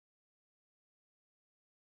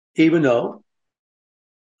 even though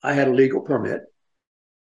I had a legal permit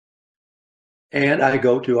and I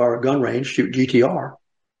go to our gun range, shoot GTR,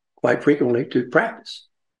 quite frequently to practice.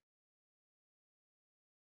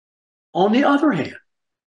 On the other hand,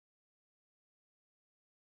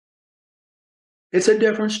 it's a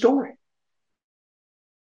different story.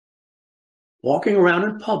 Walking around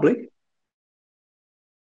in public,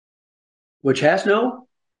 which has no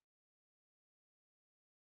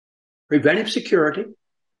preventive security.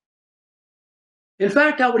 In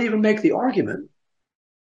fact, I would even make the argument,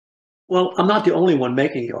 well, I'm not the only one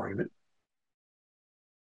making the argument,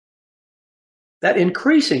 that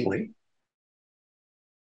increasingly,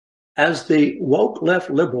 as the woke left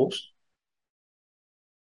liberals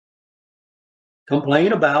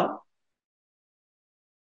complain about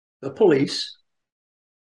the police,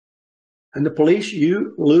 and the police,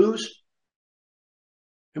 you lose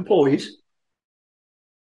employees,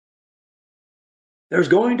 there's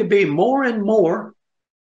going to be more and more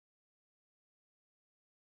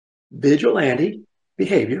vigilante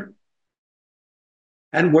behavior.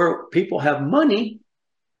 And where people have money,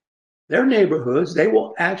 their neighborhoods, they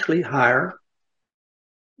will actually hire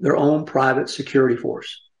their own private security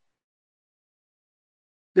force.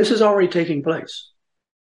 This is already taking place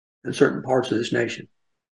in certain parts of this nation.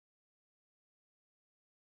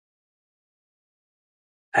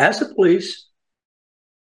 As the police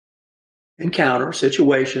encounter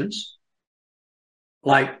situations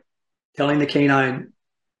like telling the canine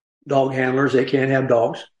dog handlers they can't have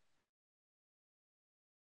dogs,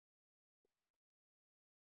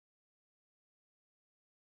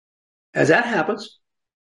 as that happens,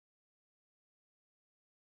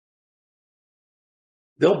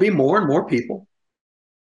 there'll be more and more people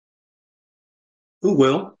who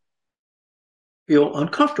will feel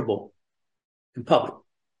uncomfortable in public,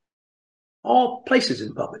 all places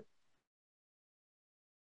in public.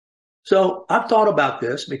 So I've thought about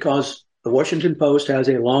this because the Washington Post has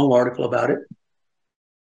a long article about it.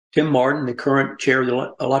 Tim Martin, the current chair of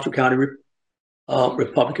the Alachua County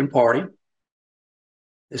Republican Party,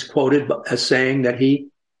 is quoted as saying that he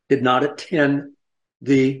did not attend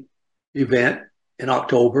the event in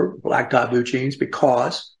October, Black Tie Blue Jeans,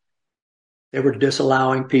 because they were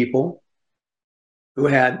disallowing people who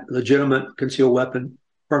had legitimate concealed weapon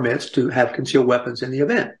permits to have concealed weapons in the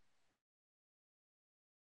event.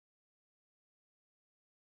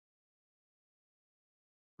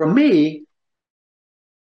 For me,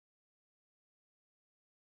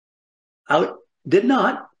 I did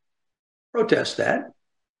not protest that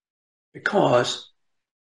because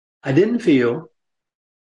I didn't feel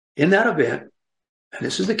in that event, and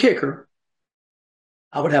this is the kicker,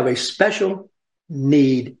 I would have a special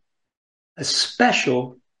need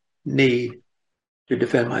to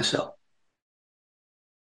defend myself.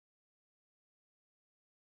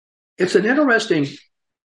 It's an interesting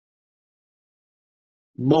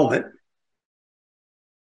moment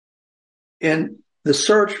in the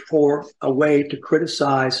search for a way to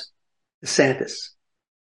criticize DeSantis.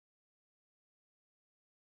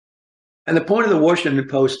 And the point of the Washington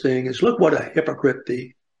Post thing is, look what a hypocrite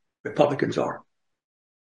the Republicans are.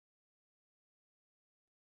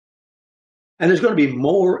 And there's going to be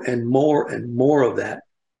more and more and more of that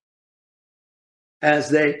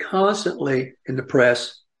as they constantly in the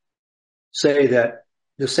press say that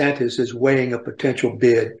DeSantis is weighing a potential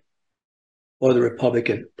bid for the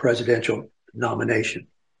Republican presidential nomination.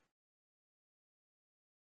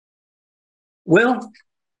 Well,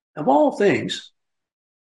 of all things,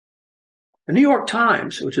 the New York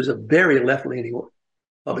Times, which is a very left-leaning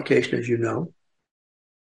publication, as you know,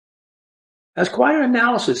 has quite an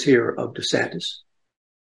analysis here of DeSantis,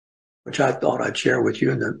 which I thought I'd share with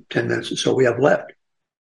you in the 10 minutes or so we have left.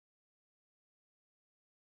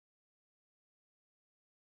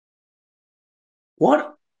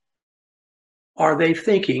 What are they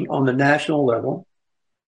thinking on the national level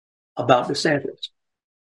about DeSantis?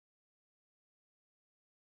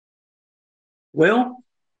 Well,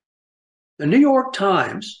 the New York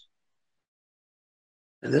Times,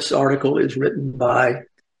 and this article is written by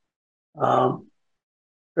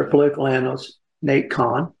their political analyst, Nate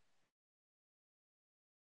Kahn.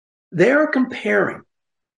 They're comparing,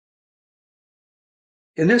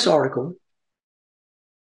 in this article,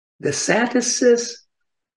 DeSantis's,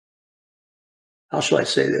 how shall I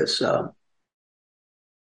say this,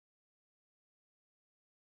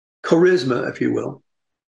 charisma, if you will,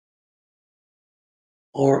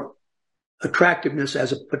 or attractiveness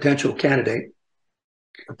as a potential candidate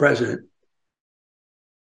for president,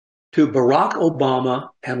 to Barack Obama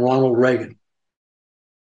and Ronald Reagan.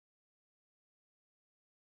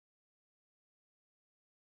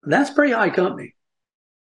 That's pretty high company.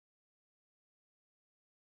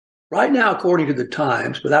 Right now, according to the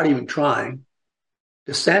Times, without even trying,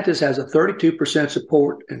 DeSantis has a 32%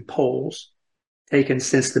 support in polls taken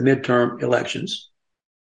since the midterm elections.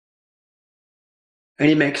 And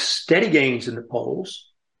he makes steady gains in the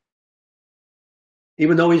polls,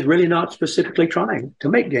 even though he's really not specifically trying to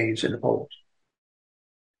make gains in the polls.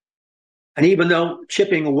 And even though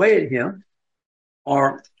chipping away at him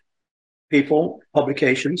are people,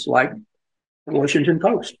 publications like the Washington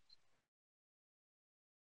Post.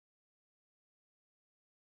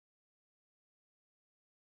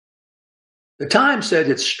 The Times said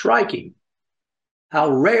it's striking how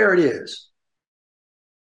rare it is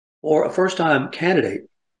for a first-time candidate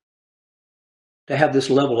to have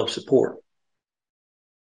this level of support.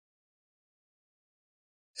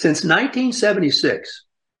 Since 1976,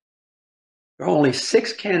 there are only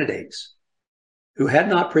 6 candidates who had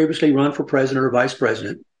not previously run for president or vice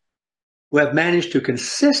president who have managed to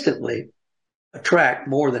consistently attract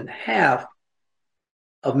more than half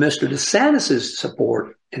of Mr. DeSantis'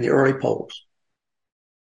 support in the early polls.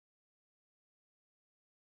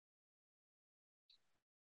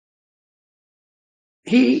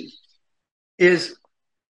 He is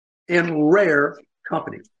in rare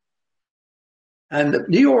company. And the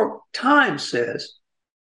New York Times says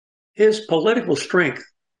his political strength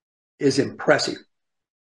is impressive.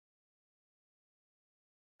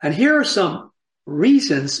 And here are some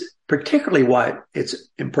reasons, particularly why it's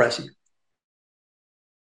impressive.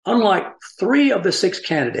 Unlike 3 of the 6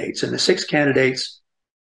 candidates, and the 6 candidates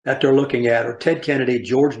that they're looking at are Ted Kennedy,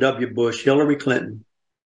 George W. Bush, Hillary Clinton,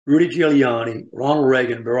 Rudy Giuliani, Ronald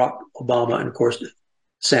Reagan, Barack Obama, and of course,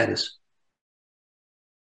 DeSantis.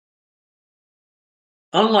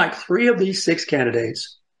 Unlike 3 of these 6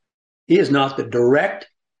 candidates, he is not the direct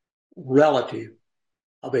relative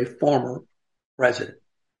of a former president.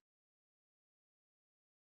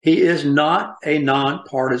 He is not a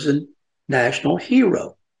nonpartisan national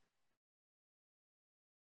hero.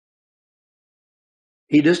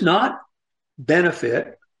 He does not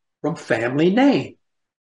benefit from family name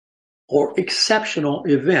or exceptional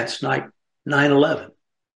events like 9/11.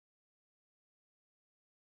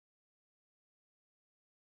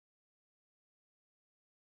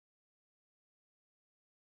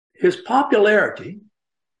 His popularity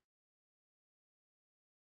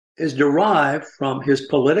is derived from his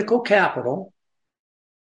political capital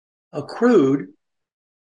accrued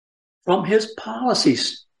from his policy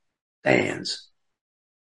stands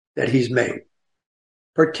that he's made,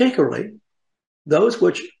 particularly those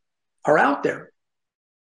which are out there.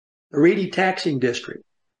 The Reedy Taxing District,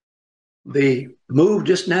 the move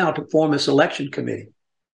just now to form this election committee,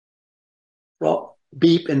 well,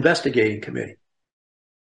 Beep Investigating Committee.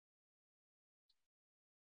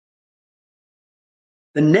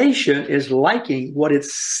 The nation is liking what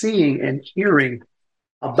it's seeing and hearing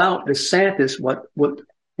about DeSantis, what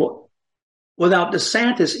without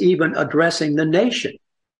DeSantis even addressing the nation.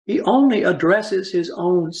 He only addresses his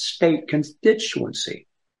own state constituency.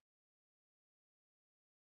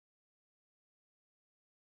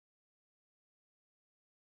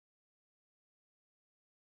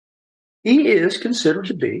 He is considered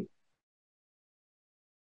to be,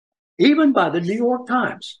 even by the New York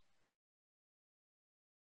Times,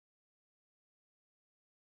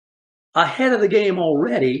 ahead of the game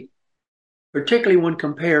already, particularly when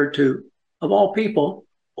compared to, of all people,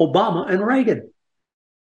 Obama and Reagan.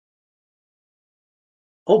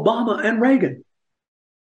 Obama and Reagan.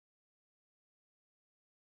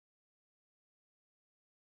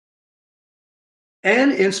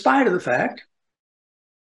 And in spite of the fact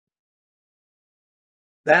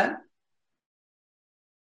that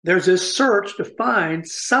there's this search to find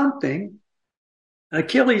something, an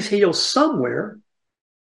Achilles heel somewhere,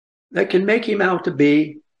 that can make him out to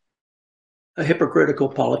be a hypocritical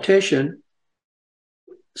politician,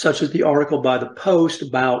 such as the article by the Post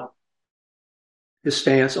about his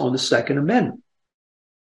stance on the Second Amendment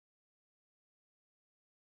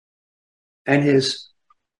and his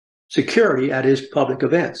security at his public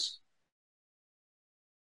events.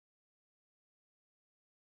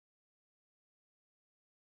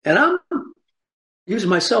 And I'm using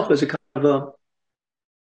myself as a kind of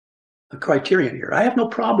a criterion here. I have no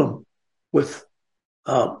problem with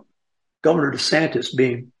Governor DeSantis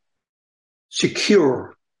being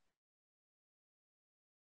secure.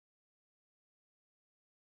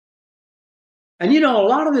 And, a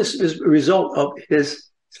lot of this is a result of his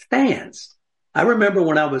stance. I remember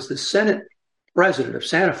when I was the Senate president of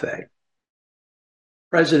Santa Fe,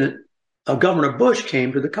 Governor Bush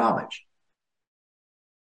came to the college.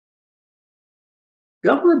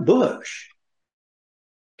 Governor Bush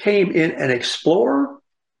came in an Explorer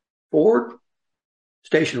Ford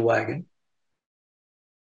station wagon.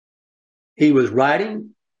 He was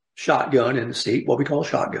riding shotgun in the seat, what we call a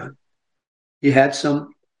shotgun. He had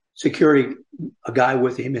some security, a guy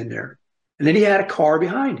with him in there. And then he had a car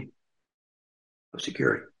behind him of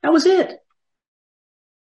security. That was it.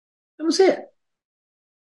 That was it.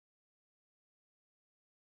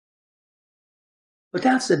 But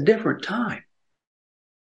that's a different time.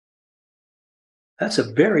 That's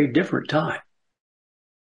a very different time.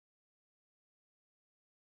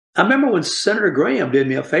 I remember when Senator Graham did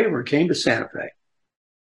me a favor and came to Santa Fe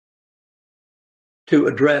to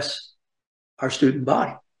address our student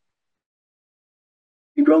body.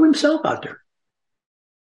 He drove himself out there.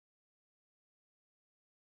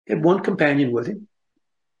 He had one companion with him.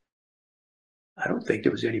 I don't think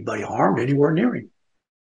there was anybody harmed anywhere near him.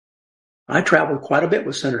 I traveled quite a bit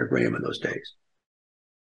with Senator Graham in those days.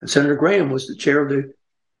 And Senator Graham was the chair of the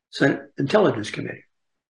Senate Intelligence Committee.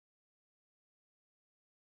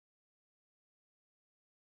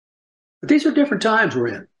 But these are different times we're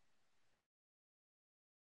in.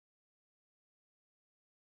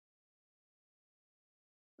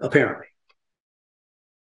 Apparently.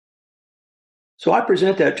 So I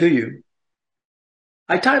present that to you.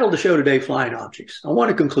 I titled the show today, Flying Objects. I want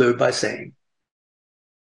to conclude by saying,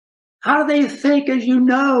 how do they think, as you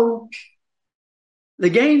know, the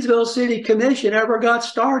Gainesville City Commission ever got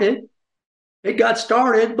started? It got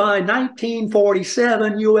started by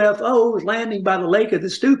 1947 UFOs landing by the Lake of the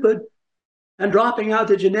Stupid and dropping out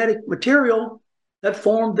the genetic material that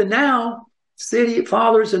formed the now city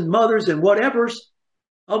fathers and mothers and whatevers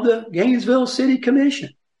of the Gainesville City Commission.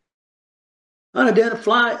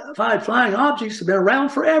 Unidentified flying objects have been around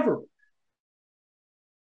forever.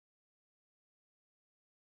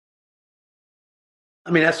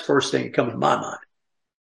 I mean, that's the first thing that comes to my mind.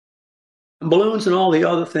 And balloons and all the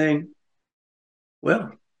other thing,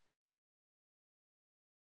 well,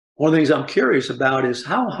 one of the things I'm curious about is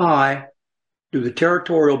how high do the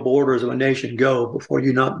territorial borders of a nation go before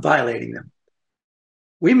you're not violating them?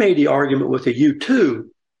 We made the argument with the U-2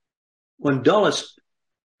 when Dulles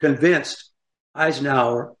convinced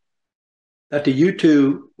Eisenhower that the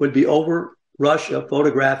U-2 would be over Russia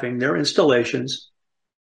photographing their installations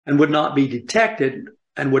and would not be detected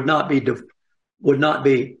and would not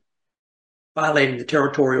be violating the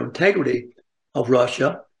territorial integrity of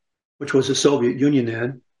Russia, which was the Soviet Union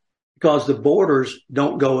then, because the borders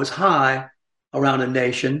don't go as high around a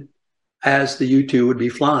nation as the U-2 would be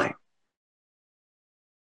flying.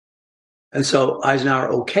 And so Eisenhower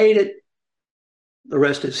okayed it. The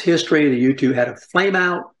rest is history. The U-2 had a flame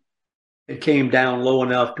out. It came down low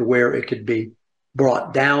enough to where it could be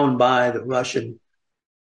brought down by the Russian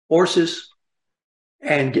forces.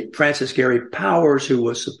 And Francis Gary Powers, who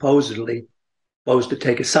was supposedly supposed to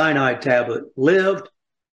take a cyanide tablet, lived.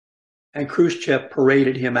 And Khrushchev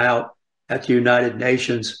paraded him out at the United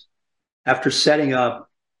Nations after setting up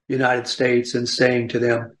the United States and saying to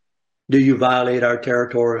them, do you violate our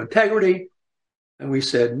territorial integrity? And we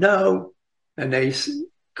said, no. And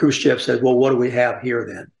Khrushchev said, well, what do we have here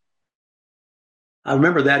then? I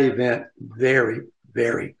remember that event very,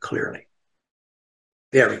 very clearly.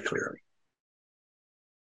 Very clearly.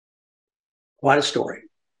 Quite a story.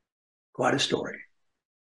 Quite a story.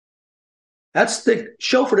 That's the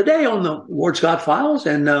show for today on the Ward Scott Files,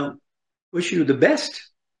 and wish you the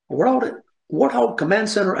best. Warthog Command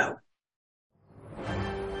Center out.